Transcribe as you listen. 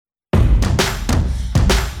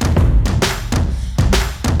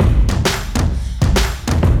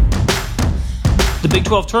Big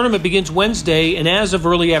 12 tournament begins Wednesday, and as of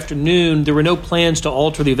early afternoon, there were no plans to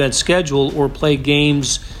alter the event schedule or play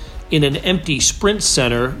games in an empty Sprint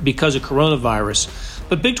Center because of coronavirus.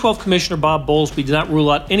 But Big 12 Commissioner Bob Bowlsby did not rule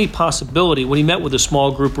out any possibility when he met with a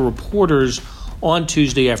small group of reporters on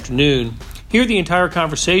Tuesday afternoon. Hear the entire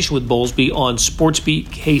conversation with Bowlsby on SportsBeat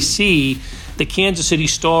KC, the Kansas City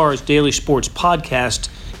Star's daily sports podcast.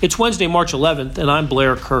 It's Wednesday, March 11th, and I'm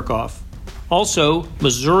Blair Kirchhoff. Also,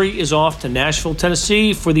 Missouri is off to Nashville,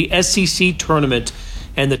 Tennessee for the SEC tournament,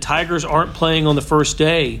 and the Tigers aren't playing on the first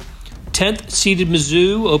day. 10th-seeded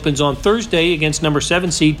Mizzou opens on Thursday against number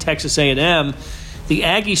 7 seed Texas A&M. The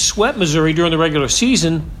Aggies swept Missouri during the regular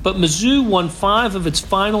season, but Mizzou won 5 of its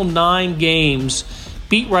final 9 games.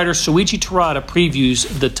 Beat writer Soichi Terada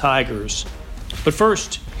previews the Tigers. But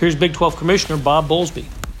first, here's Big 12 Commissioner Bob Bowlsby.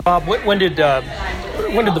 Bob, when did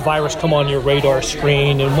the virus come on your radar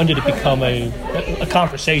screen, and when did it become a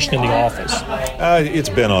conversation in the office? It's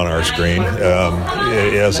been on our screen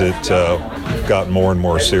as it got more and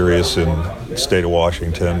more serious in the state of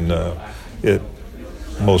Washington.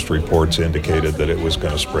 Most reports indicated that it was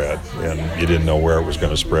going to spread, and you didn't know where it was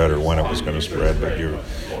going to spread or when it was going to spread, but you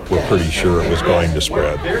were pretty sure it was going to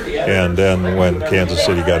spread. And then when Kansas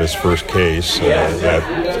City got its first case,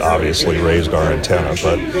 that obviously raised our antenna.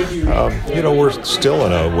 But we're still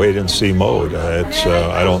in a wait-and-see mode.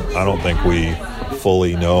 I don't think we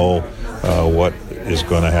fully know what is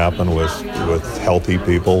going to happen with healthy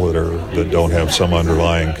people that don't have some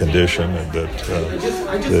underlying condition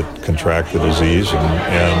that contract the disease,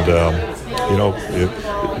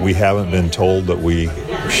 we haven't been told that we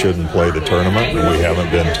shouldn't play the tournament, and we haven't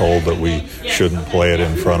been told that we shouldn't play it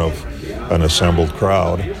in front of an assembled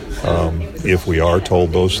crowd. If we are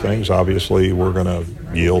told those things, obviously we're going to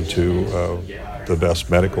yield to the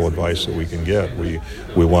best medical advice that we can get. We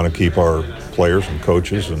want to keep our players and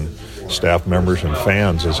coaches and staff members and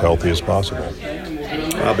fans as healthy as possible.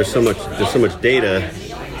 There's so much data,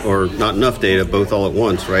 or not enough data, both all at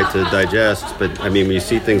once, right, to digest. But I mean, when you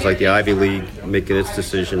see things like the Ivy League making its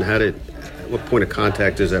decision, what point of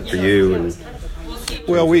contact is that for you?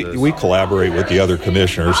 Well, we collaborate with the other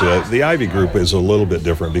commissioners. The Ivy group is a little bit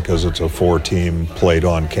different because it's a 4-team played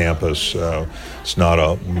on campus. It's not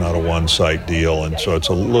a one-site deal, and so it's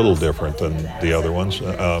a little different than the other ones.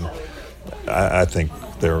 I think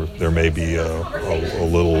there may be a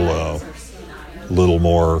little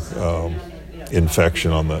more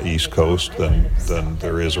infection on the East Coast than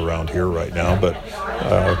there is around here right now, but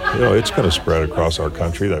it's going to spread across our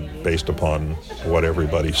country, that based upon what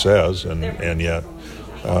everybody says, and yet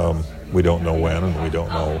we don't know when and we don't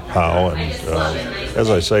know how. And as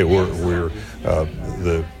I say, we're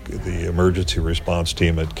the emergency response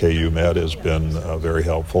team at KU Med has been very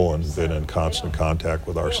helpful and been in constant contact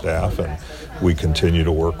with our staff, and we continue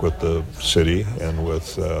to work with the city and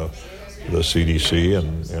with the CDC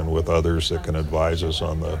and with others that can advise us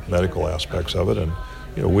on the medical aspects of it. And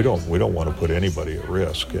we don't want to put anybody at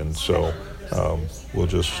risk, and so we'll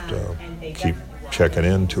just keep checking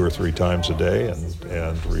in 2 or 3 times a day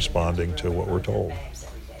and responding to what we're told.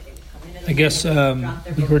 I guess we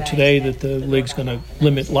heard today that the league's going to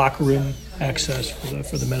limit locker room access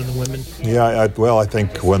for the men and the women. Yeah, I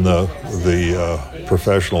think when the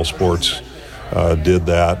professional sports did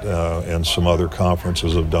that, and some other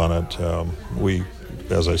conferences have done it,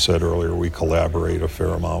 as I said earlier, we collaborate a fair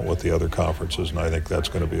amount with the other conferences, and I think that's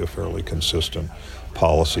going to be a fairly consistent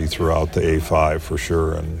policy throughout the A5 for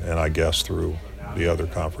sure, and I guess through the other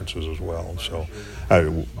conferences as well. And so,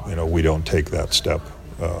 we don't take that step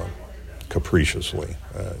capriciously,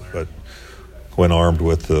 but when armed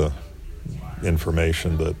with the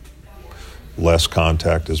information that less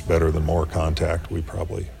contact is better than more contact, we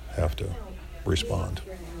probably have to respond.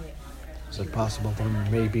 Is it possible there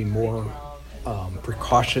may be more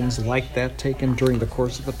precautions like that taken during the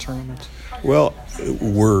course of the tournament? Well,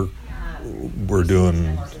 we're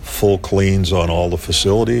doing full cleans on all the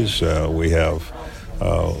facilities. We have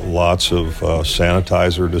lots of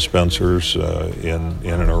sanitizer dispensers in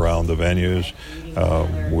and around the venues.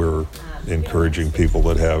 We're encouraging people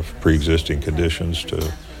that have pre-existing conditions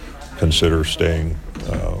to consider staying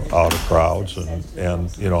out of crowds.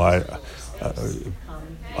 And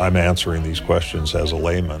I'm answering these questions as a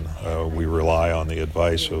layman. We rely on the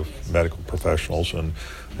advice of medical professionals, and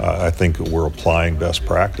I think that we're applying best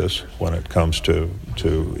practice when it comes to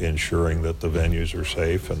ensuring that the venues are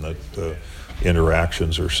safe and that the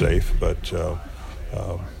interactions are safe. But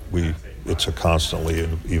it's a constantly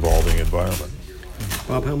evolving environment.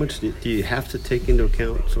 Bob, how much do you have to take into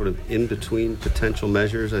account sort of in between potential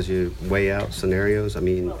measures as you weigh out scenarios? I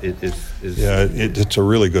mean, it's a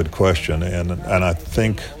really good question, and I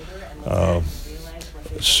think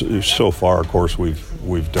so far, of course,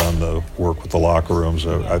 we've done the work with the locker rooms.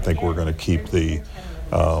 I think we're going to keep the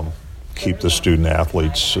student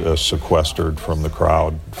athletes sequestered from the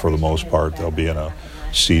crowd for the most part. They'll be in a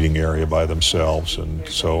seating area by themselves, and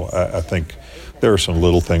so I think there are some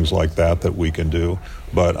little things like that we can do.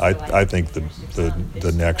 But I think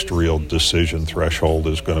the next real decision threshold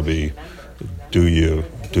is going to be, do you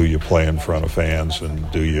play in front of fans,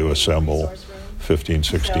 and do you assemble 15,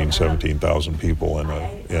 16, 17,000 people in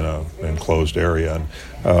a enclosed area?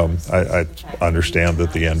 And I understand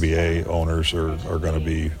that the NBA owners are going to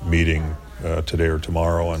be meeting today or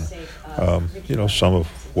tomorrow, and some of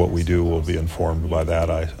what we do will be informed by that.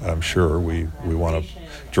 I'm sure we want to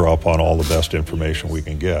draw upon all the best information we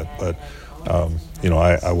can get, but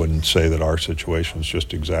I wouldn't say that our situation is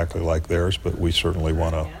just exactly like theirs, but we certainly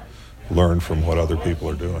want to learn from what other people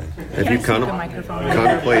are doing. Have you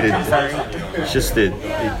contemplated just the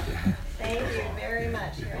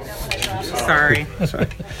Sorry.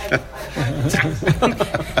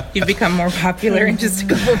 You've become more popular in just a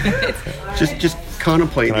couple of minutes. Just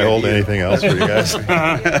contemplating. Can I hold anything else for you guys?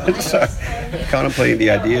 Contemplating the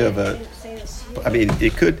idea of it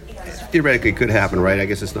could theoretically could happen, right? I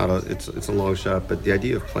guess it's a long shot, but the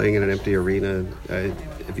idea of playing in an empty arena,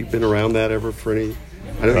 have you been around that ever for any?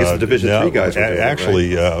 I don't guess the Division III guys were doing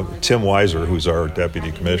actually, it, right? Tim Weiser, who's our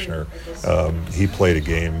deputy commissioner, he played a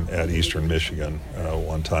game at Eastern Michigan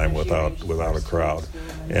one time without a crowd,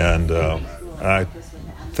 and I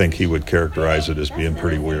think he would characterize it as being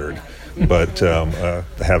pretty weird. But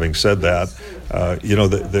having said that,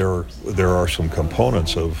 there are some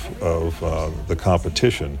components of the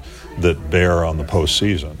competition that bear on the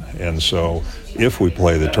postseason, and so if we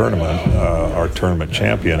play the tournament, our tournament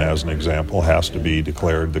champion, as an example, has to be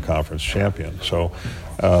declared the conference champion. So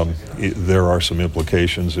there are some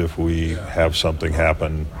implications if we have something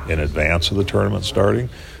happen in advance of the tournament starting.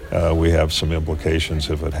 We have some implications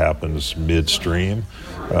if it happens midstream,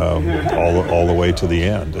 all the way to the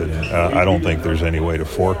end. And I don't think there's any way to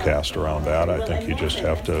forecast around that. I think you just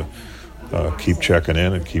have to keep checking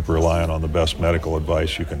in and keep relying on the best medical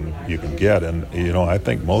advice you can get. And I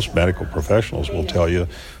think most medical professionals will tell you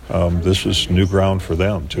this is new ground for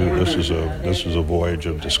them too. This is a voyage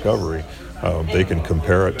of discovery. They can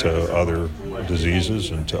compare it to other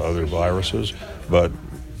diseases and to other viruses, but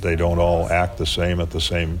they don't all act the same at the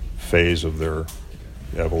same phase of their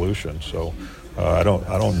evolution. So I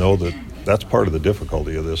don't know that. That's part of the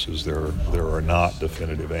difficulty of this, is there are not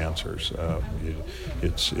definitive answers.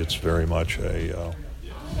 It's very much a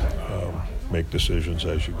make decisions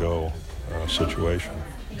as you go situation.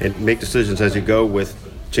 And make decisions as you go with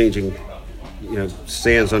changing,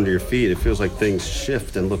 sands under your feet. It feels like things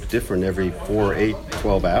shift and look different every 4, 8,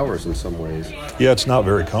 12 hours in some ways. Yeah, it's not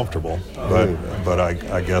very comfortable, but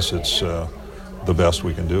I guess it's the best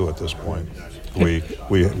we can do at this point. We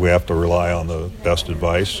have to rely on the best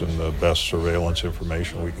advice and the best surveillance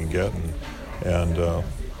information we can get, and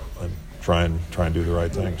try and do the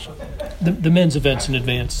right things. The men's events in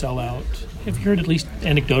advance sell out. Have you heard, at least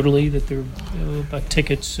anecdotally, that they're about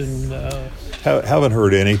tickets and? Haven't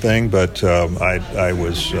heard anything, but I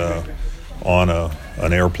was on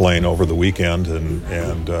an airplane over the weekend,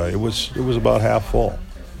 and it was about half full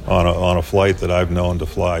on a flight that I've known to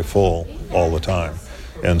fly full all the time.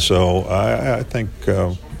 And so I think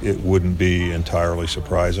it wouldn't be entirely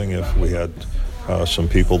surprising if we had some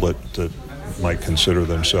people that might consider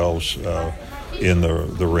themselves in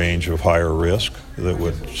the range of higher risk that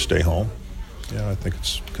would stay home. Yeah, I think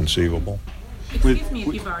it's conceivable. Excuse me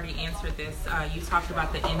if you've already answered this. You talked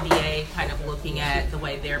about the NBA kind of looking at the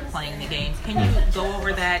way they're playing the games. Can you go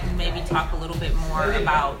over that and maybe talk a little bit more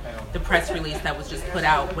about the press release that was just put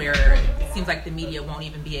out, where it seems like the media won't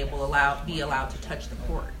even be allowed to touch the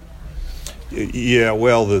court? Yeah,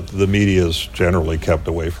 well, the media is generally kept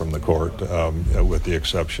away from the court, with the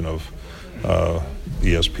exception of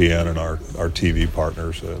ESPN and our TV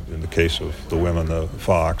partners. In the case of the women, the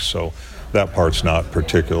Fox. So that part's not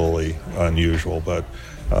particularly unusual, but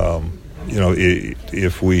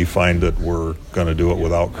if we find that we're going to do it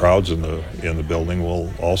without crowds in the building, we'll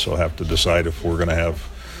also have to decide if we're going to have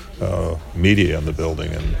media in the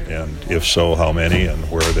building, and if so, how many, and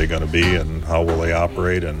where are they going to be, and how will they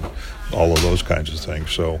operate, and all of those kinds of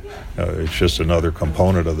things. So it's just another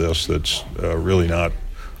component of this that's really not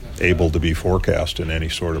able to be forecast in any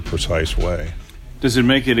sort of precise way. Does it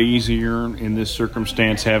make it easier in this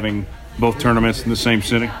circumstance having both tournaments in the same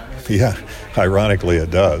city? Yeah, ironically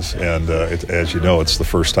it does. And as you know, it's the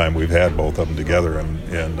first time we've had both of them together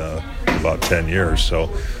in about 10 years.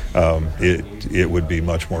 So it would be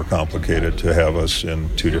much more complicated to have us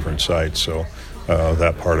in two different sites. So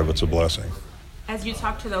that part of it's a blessing. As As you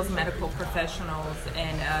talk to those medical professionals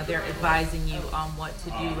and they're advising you on what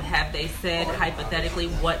to do, have they said hypothetically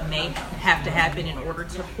what may have to happen in order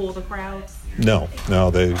to pull the crowds? No,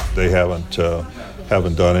 they haven't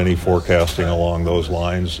done any forecasting along those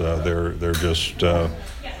lines. They're just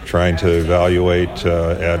trying to evaluate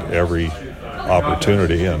at every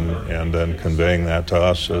opportunity and then conveying that to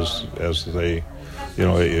us as they,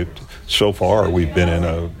 so far we've been in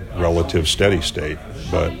a relative steady state,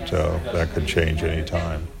 but that could change any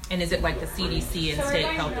time. And is it like the CDC and state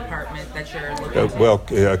health department that you're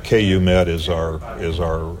looking at? KU Med is our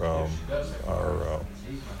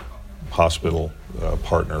hospital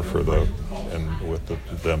partner for and with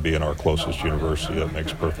them being our closest university, that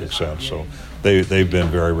makes perfect sense. So they've been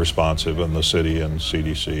very responsive, and the city and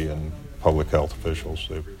CDC and public health officials,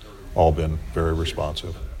 they've all been very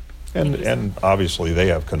responsive. And obviously they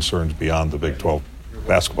have concerns beyond the Big 12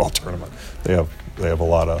 basketball tournament. They have a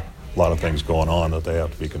lot of things going on that they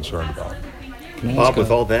have to be concerned about. Bob,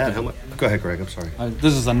 with all that, how much? Go ahead, Greg. I'm sorry.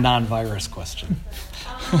 This is a non-virus question.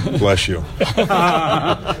 Bless you.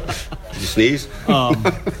 You sneeze?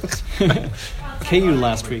 KU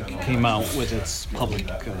last week came out with its public,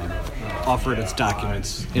 offered its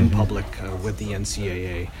documents in public with the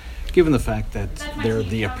NCAA. Given the fact that they're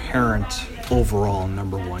the apparent overall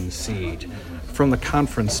number one seed, from the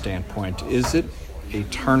conference standpoint, is it a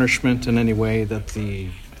tarnishment in any way that the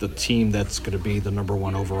team that's going to be the number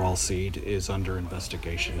one overall seed is under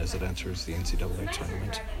investigation as it enters the NCAA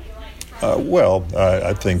tournament?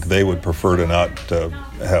 I think they would prefer to not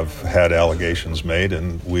have had allegations made,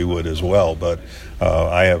 and we would as well. But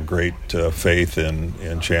I have great faith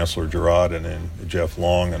in Chancellor Girard and in Jeff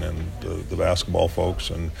Long and in the basketball folks,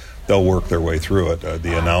 and they'll work their way through it.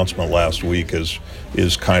 The announcement last week is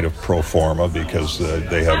kind of pro forma because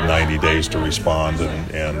they have 90 days to respond,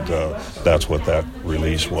 and that's what that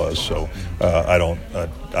release was. So I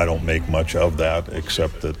don't make much of that,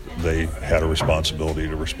 except that they had a responsibility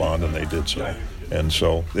to respond, and they did so. And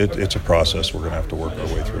so it's a process we're going to have to work our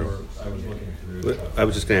way through. I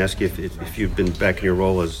was just going to ask you if you've been back in your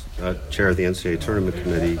role as chair of the NCAA tournament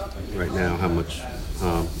committee right now, how much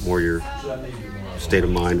more your state of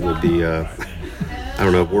mind would be,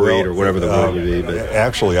 worried or whatever the word would be. But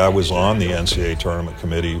actually, I was on the NCAA tournament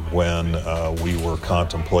committee when we were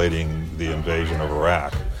contemplating the invasion of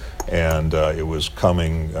Iraq. And it was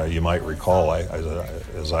coming, you might recall,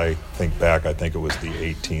 as I think back, I think it was the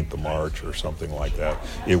 18th of March or something like that.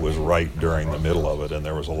 It was right during the middle of it, and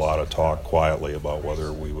there was a lot of talk quietly about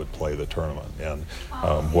whether we would play the tournament. And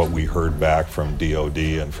what we heard back from DOD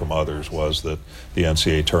and from others was that the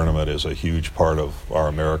NCAA tournament is a huge part of our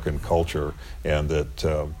American culture, and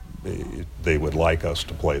that they would like us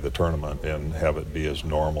to play the tournament and have it be as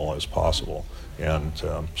normal as possible. And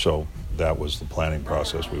so that was the planning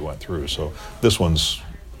process we went through. So this one's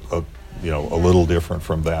a little different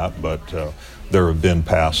from that, but there have been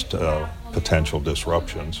past potential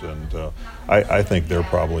disruptions, and I think they're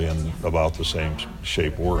probably in about the same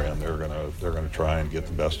shape we're in. They're gonna try and get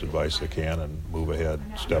the best advice they can and move ahead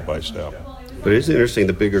step by step. But it's interesting,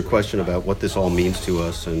 the bigger question about what this all means to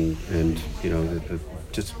us, and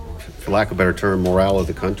just for lack of a better term, morale of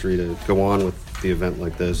the country to go on with the event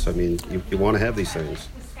like this. I mean, you want to have these things.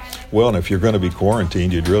 Well, and if you're going to be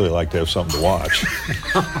quarantined, you'd really like to have something to watch.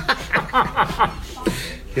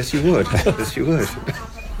 Yes, you would. Yes, you would.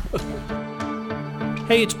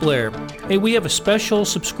 Hey, it's Blair. Hey, we have a special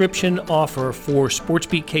subscription offer for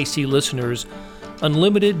SportsBeat KC listeners,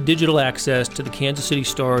 unlimited digital access to the Kansas City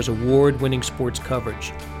Star's award-winning sports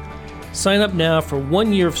coverage. Sign up now for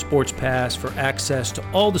 1 year of Sports Pass for access to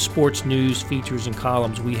all the sports news, features, and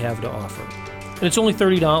columns we have to offer. And it's only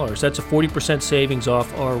 $30. That's a 40% savings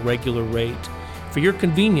off our regular rate. For your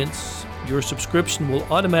convenience, your subscription will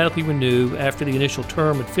automatically renew after the initial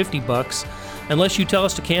term at $50 unless you tell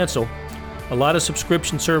us to cancel. A lot of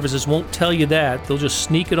subscription services won't tell you that. They'll just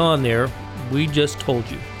sneak it on there. We just told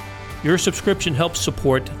you. Your subscription helps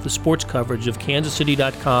support the sports coverage of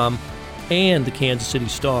kansascity.com and the Kansas City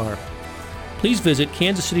Star. Please visit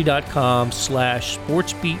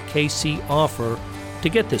kansascity.com/SportsBeatKC offer to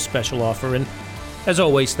get this special offer. And as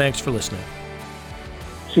always, thanks for listening.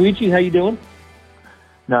 Shuichi, how you doing?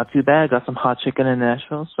 Not too bad. Got some hot chicken in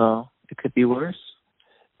Nashville, so it could be worse.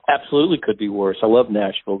 Absolutely could be worse. I love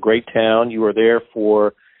Nashville. Great town. You are there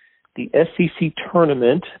for the SEC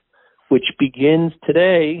tournament, which begins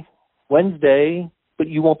today, Wednesday, but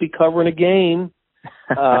you won't be covering a game.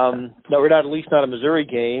 No, we're not, at least not a Missouri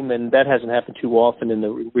game, and that hasn't happened too often in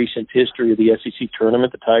the recent history of the SEC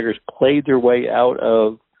tournament. The Tigers played their way out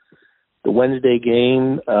of the Wednesday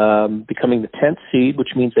game, becoming the 10th seed,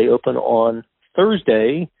 which means they open on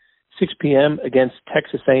Thursday, 6 p.m. against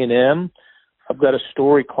Texas A&M. I've got a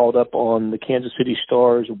story called up on the Kansas City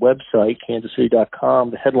Star's website,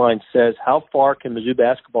 kansascity.com. The headline says, "How far can Mizzou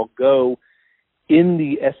basketball go in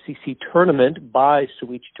the SEC tournament?" by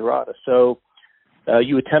Soichi Terada. So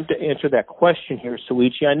you attempt to answer that question here,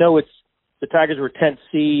 Soichi. I know the Tigers were 10th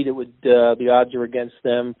seed. It would the odds are against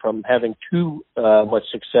them from having too much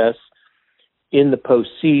success in the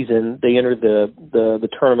postseason. They entered the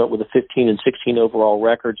tournament with a 15-16 overall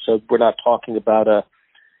record, so we're not talking about an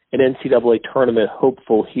NCAA tournament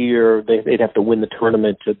hopeful here. They'd have to win the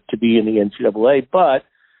tournament to be in the NCAA, but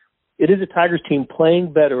it is a Tigers team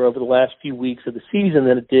playing better over the last few weeks of the season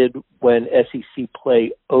than it did when SEC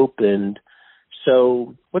play opened.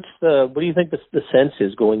 So what do you think the sense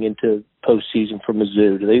is going into postseason for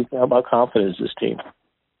Mizzou? How confident is this team?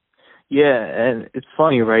 Yeah, and it's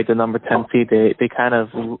funny, right? The number 10 seed, they kind of,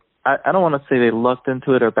 I don't want to say they lucked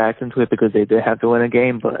into it or backed into it because they did have to win a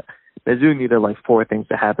game, but Mizzou needed like 4 things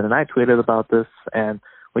to happen. And I tweeted about this, and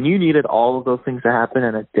when you needed all of those things to happen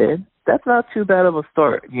and it did, that's not too bad of a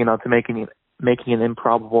start, to making an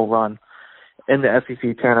improbable run in the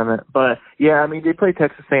SEC tournament. But yeah, I mean, they played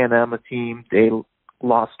Texas A&M, a team they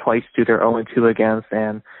lost twice to, they're 0-2 against,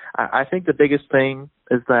 and I think the biggest thing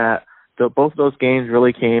is that both of those games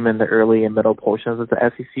really came in the early and middle portions of the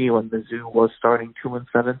SEC when Mizzou was starting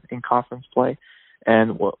 2-7 in conference play,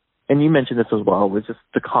 and you mentioned this as well, was just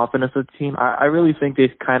the confidence of the team. I really think they've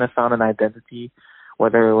kind of found an identity,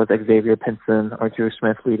 whether it was Xavier Pinson or Drew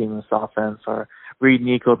Smith leading this offense, or Reed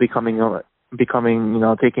Nico becoming,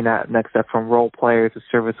 taking that next step from role player to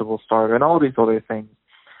serviceable starter, and all these other things.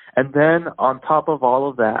 And then on top of all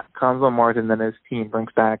of that, Conzo Martin and his team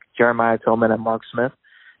brings back Jeremiah Tillman and Mark Smith,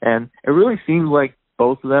 and it really seems like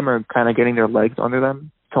both of them are kind of getting their legs under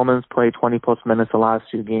them. Tillman's played 20-plus minutes the last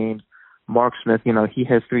 2 games. Mark Smith, he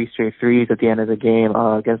has 3 straight threes at the end of the game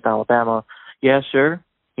against Alabama. Yeah, sure.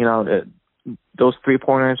 Those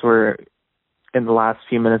 3-pointers were in the last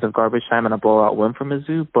few minutes of garbage time and a blowout win for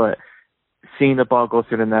Mizzou, but seeing the ball go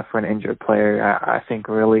through the net for an injured player, I think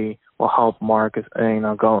really will help Mark,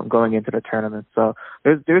 going into the tournament. So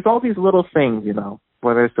there's all these little things,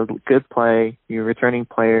 whether it's the good play, your returning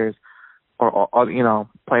players, or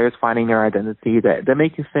players finding their identity that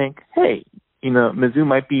make you think, hey, Mizzou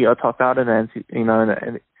might be a tough out in the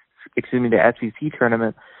SEC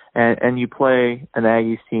tournament, and you play an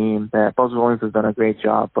Aggies team that Buzz Williams has done a great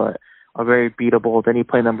job, but are very beatable. Then you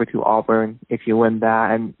play number 2 Auburn if you win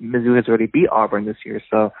that, and Mizzou has already beat Auburn this year.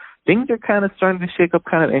 So things are kind of starting to shake up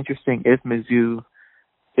kind of interesting if Mizzou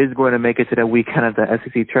is going to make it to the weekend of the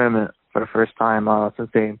SEC tournament for the first time since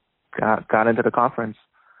they got into the conference.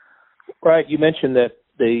 Right. You mentioned that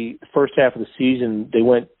the first half of the season they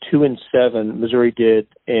went 2-7, Missouri did,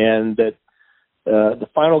 and that the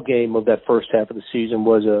final game of that first half of the season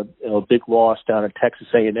was a big loss down at Texas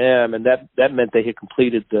A&M, and that meant they had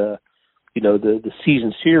completed the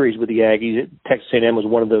season series with the Aggies. Texas A&M was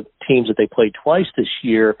one of the teams that they played twice this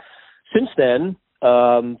year. Since then,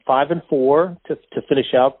 5-4 to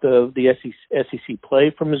finish out the SEC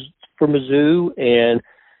play for Mizzou, and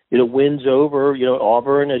wins over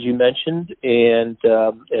Auburn, as you mentioned, and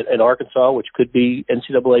Arkansas, which could be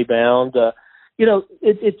NCAA bound.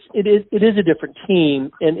 It is a different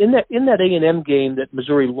team, and in that A&M game that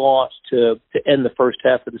Missouri lost to end the first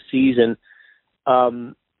half of the season,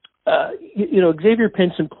 Xavier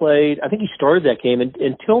Pinson played. I think he started that game,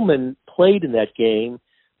 and Tillman played in that game,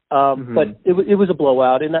 but it was a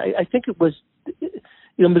blowout, and I think it was,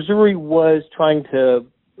 Missouri was trying to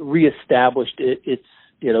reestablish its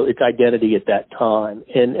identity at that time,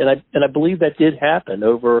 and I believe that did happen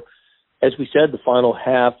over, as we said, the final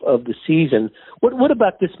half of the season. What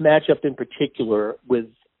about this matchup in particular with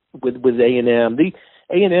A&M? The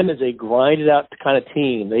A&M is a grinded out kind of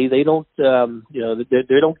team. They don't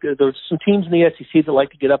they don't. There's some teams in the SEC that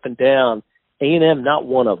like to get up and down. A&M, not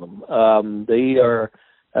one of them. They are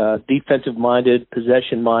defensive minded,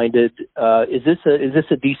 possession minded. Is this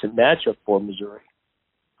a decent matchup for Missouri?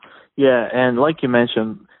 Yeah, and like you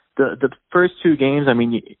mentioned, the first 2 games, I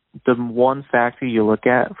mean, the one factor you look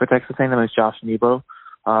at for Texas A&M is Josh Nebo,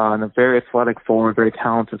 and a very athletic forward, very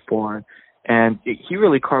talented forward. And he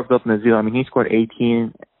really carved up Mizzou. I mean, he scored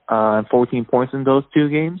 18 and 14 points in those 2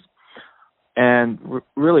 games. And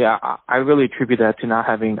really, I really attribute that to not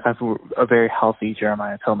having a very healthy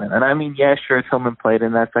Jeremiah Tillman. And I mean, yeah, sure, Tillman played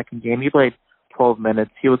in that second game. He played 12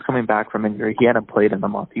 minutes. He was coming back from injury. He hadn't played in a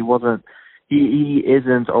month. He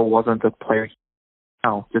isn't or wasn't the player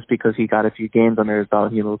now. Just because he got a few games under his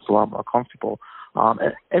belt, he looks a lot more comfortable.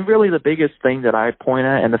 And really the biggest thing that I point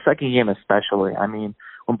at, and the second game especially, I mean,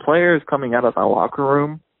 when players coming out of the locker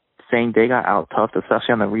room saying they got out-toughed,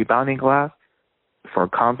 especially on the rebounding glass, for a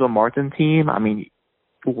Conzo Martin team, I mean,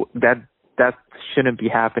 that shouldn't be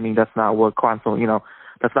happening. That's not what Conzo,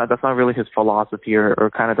 that's not really his philosophy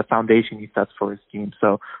or kind of the foundation he sets for his team.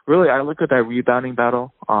 So really, I look at that rebounding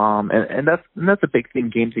battle, and that's a big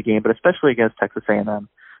thing game to game, but especially against Texas A&M. I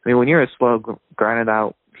mean, when you're a slow, grinded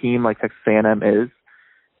out team like Texas A&M is,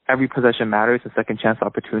 every possession matters, and second chance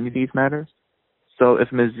opportunities matters. So if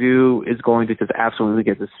Mizzou is going to just absolutely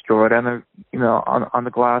get destroyed on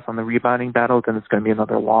the glass, on the rebounding battle, then it's going to be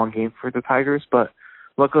another long game for the Tigers. But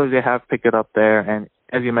luckily they have picked it up there. And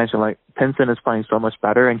as you mentioned, like Pinson is playing so much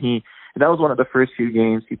better. And that was one of the first few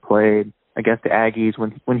games he played against the Aggies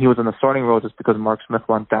when he was in the starting role just because Mark Smith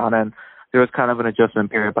went down. And there was kind of an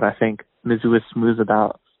adjustment period. But I think Mizzou has smoothed it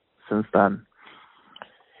out since then.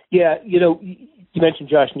 Yeah, you mentioned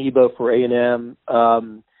Josh Nebo for A&M.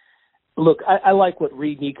 Look, I like what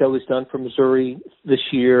Reed Nico has done for Missouri this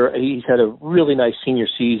year. He's had a really nice senior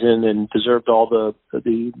season and deserved all the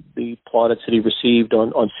plaudits that he received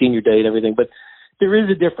on senior day and everything. But there is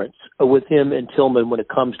a difference with him and Tillman when it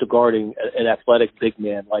comes to guarding an athletic big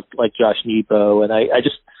man like Josh Nebo. And I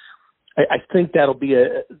think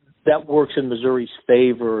that works in Missouri's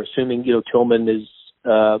favor, assuming Tillman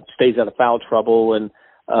stays out of foul trouble and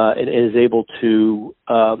is able to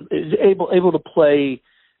play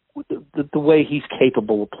the way he's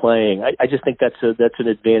capable of playing. I just think that's an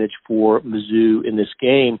advantage for Mizzou in this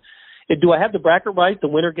game. And do I have the bracket right? The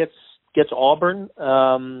winner gets Auburn,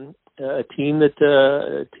 a team that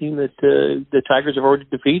the Tigers have already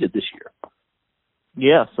defeated this year.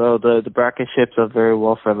 Yeah, so the bracket shapes up very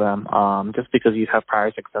well for them, just because you have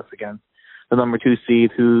prior success against the number 2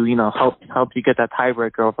 seed who helped you get that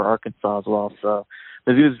tiebreaker over Arkansas as well. So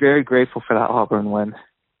Mizzou is very grateful for that Auburn win.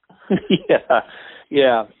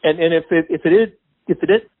 Yeah, and if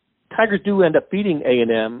Tigers do end up beating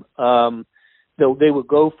A&M, they would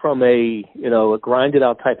go from a grinded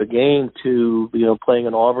out type of game to playing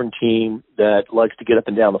an Auburn team that likes to get up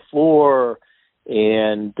and down the floor,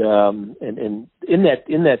 and in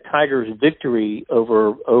that Tigers victory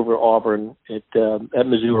over Auburn at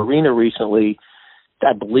Mizzou Arena recently,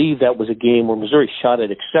 I believe that was a game where Missouri shot it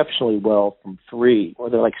exceptionally well from 3, where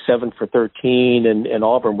they're like 7 for 13, and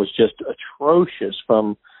Auburn was just atrocious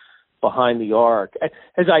from behind the arc.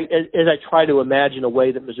 As I try to imagine a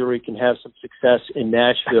way that Missouri can have some success in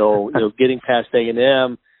Nashville, getting past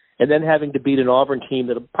A&M, and then having to beat an Auburn team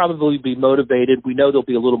that'll probably be motivated. We know they'll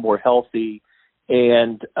be a little more healthy,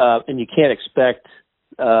 and you can't expect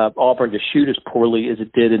Auburn to shoot as poorly as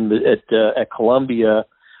it did at Columbia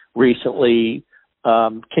recently.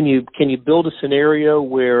 Can you build a scenario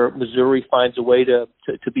where Missouri finds a way to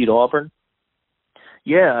beat Auburn?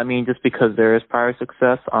 Yeah, I mean, just because there is prior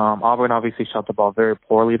success, Auburn obviously shot the ball very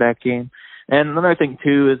poorly that game. And another thing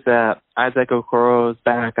too is that Isaac Okoro is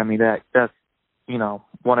back. I mean, that's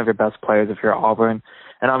one of your best players if you're Auburn.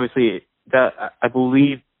 And obviously that I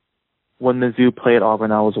believe when Mizzou played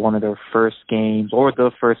Auburn, that was one of their first games or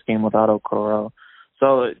the first game without Okoro.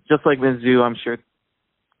 So just like Mizzou, I'm sure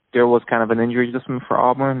there was kind of an injury adjustment for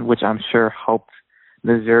Auburn, which I'm sure helped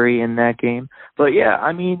Missouri in that game. But yeah,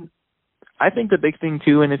 I mean, I think the big thing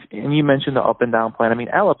too, and you mentioned the up and down plan. I mean,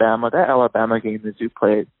 that Alabama game Mizzou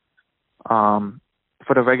played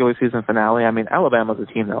for the regular season finale. I mean, Alabama's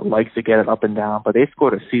a team that likes to get it up and down, but they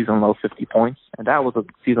scored a season low 50 points, and that was a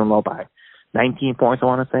season low by 19 points. I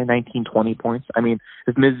want to say 19, 20 points. I mean,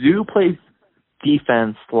 if Mizzou plays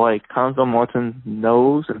defense like Conzo Martin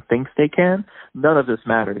knows and thinks they can, none of this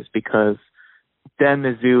matters, because then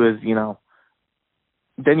Mizzou is,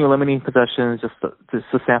 then you're limiting possessions, just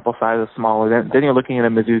the sample size is smaller. Then you're looking at a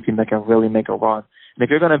Mizzou team that can really make a run. And if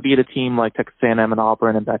you're going to beat a team like Texas A&M and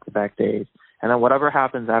Auburn in back-to-back days, and then whatever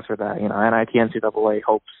happens after that, NIT, NCAA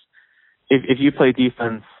hopes, if you play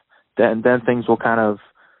defense, then things will kind of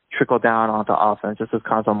trickle down onto offense, just as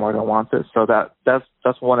Conzo Martin wants it. So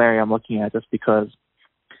that's one area I'm looking at, just because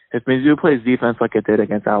if Mizzou plays defense like it did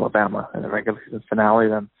against Alabama in the regular season finale,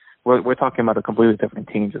 then we're talking about a completely different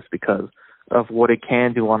team, just because of what it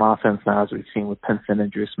can do on offense now, as we've seen with Pinson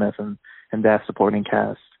and Drew Smith and that supporting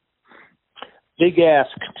cast. Big ask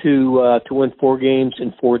to win 4 games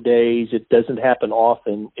in 4 days. It doesn't happen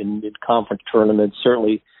often in conference tournaments,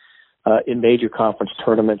 certainly in major conference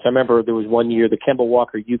tournaments. I remember there was one year the Kemba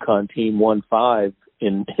Walker UConn team won 5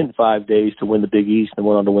 in 5 days to win the Big East and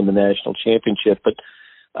went on to win the national championship. But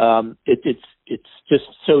it's just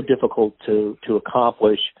so difficult to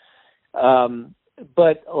accomplish.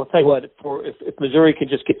 But I'll tell you what, if Missouri can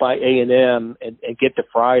just get by A&M and get to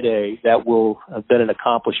Friday, that will have been an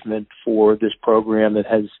accomplishment for this program that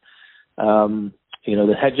has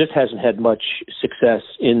that just hasn't had much success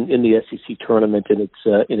in the SEC tournament in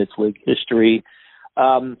its league history.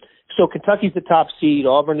 So Kentucky's the top seed,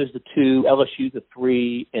 Auburn is the 2, LSU the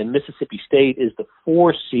 3, and Mississippi State is the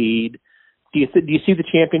 4 seed. Do you see the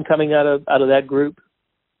champion coming out of that group?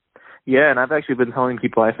 Yeah, and I've actually been telling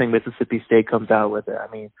people I think Mississippi State comes out with it. I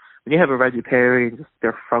mean, when you have a Reggie Perry and just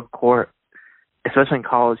their front court, especially in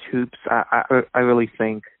college hoops, I really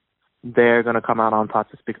think they're going to come out on top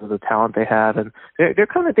just because of the talent they have, and they're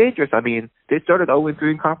kind of dangerous. I mean, they started 0-3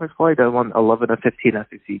 in conference play. They won 11 of 15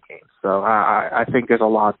 SEC games, so I think there's a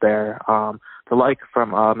lot there to like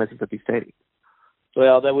from Mississippi State.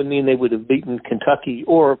 Well, that would mean they would have beaten Kentucky,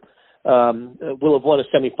 or will have won a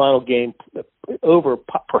semifinal game over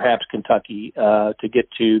perhaps Kentucky to get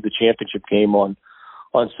to the championship game on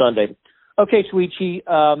Sunday. Okay, Suichi,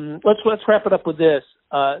 let's wrap it up with this.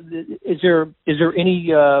 Is there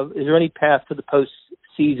any path to the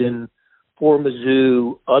postseason for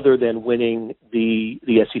Mizzou other than winning the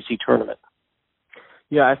SEC tournament?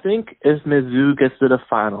 Yeah, I think if Mizzou gets to the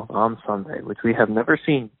final on Sunday, which we have never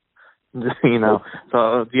seen, so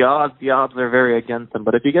the odds are very against them.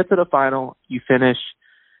 But if you get to the final, you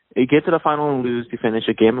get to the final and lose, you finish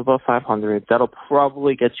a game above 500. That'll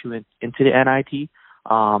probably get you into the NIT.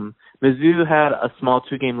 Mizzou had a small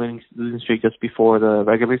 2-game losing streak just before the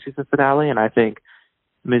regular season finale, and I think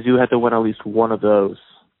Mizzou had to win at least one of those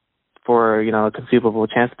for a conceivable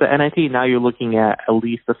chance at the NIT. Now you're looking at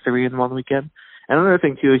least a 3-1 weekend. And another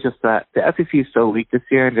thing too is just that the SEC is so weak this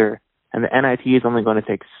year, and the NIT is only going to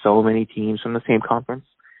take so many teams from the same conference,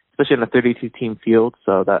 especially in a 32-team field.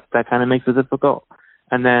 So that kind of makes it difficult.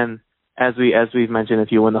 And then, as we've mentioned,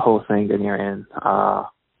 if you win the whole thing, then you're in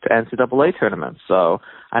the NCAA tournament. So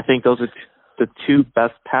I think those are the 2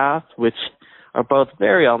 best paths, which are both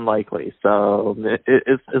very unlikely. So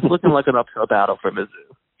it's looking like an uphill battle for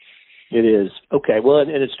Mizzou. It is. Okay. Well, and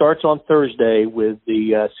it starts on Thursday with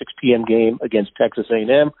the 6 p.m. game against Texas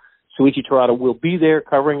A&M. Suichi Terada will be there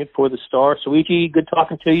covering it for the Star. Suichi, good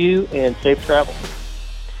talking to you, and safe travel.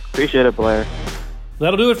 Appreciate it, Blair.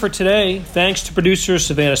 That'll do it for today. Thanks to producers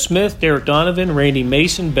Savannah Smith, Derek Donovan, Randy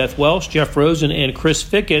Mason, Beth Welsh, Jeff Rosen, and Chris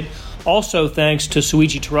Fickett. Also thanks to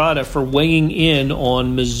Suichi Terada for weighing in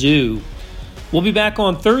on Mizzou. We'll be back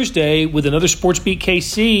on Thursday with another Sports Beat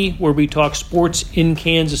KC, where we talk sports in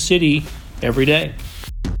Kansas City every day.